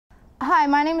Hi,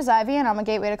 my name is Ivy and I'm a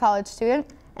Gateway to College student.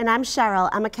 And I'm Cheryl.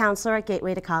 I'm a counselor at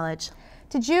Gateway to College.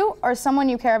 Did you or someone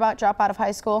you care about drop out of high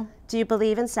school? Do you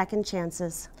believe in second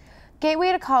chances?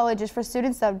 Gateway to College is for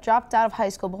students that have dropped out of high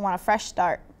school but want a fresh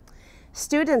start.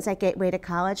 Students at Gateway to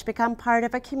College become part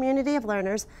of a community of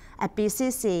learners at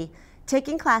BCC,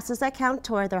 taking classes that count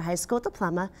toward their high school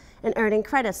diploma and earning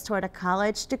credits toward a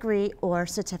college degree or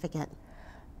certificate.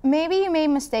 Maybe you made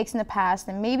mistakes in the past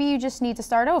and maybe you just need to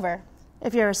start over.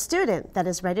 If you're a student that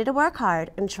is ready to work hard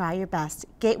and try your best,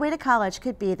 Gateway to College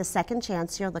could be the second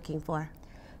chance you're looking for.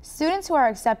 Students who are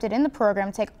accepted in the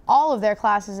program take all of their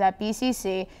classes at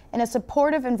BCC in a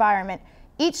supportive environment.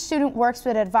 Each student works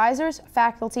with advisors,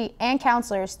 faculty, and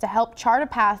counselors to help chart a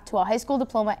path to a high school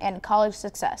diploma and college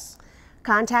success.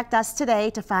 Contact us today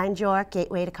to find your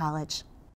Gateway to College.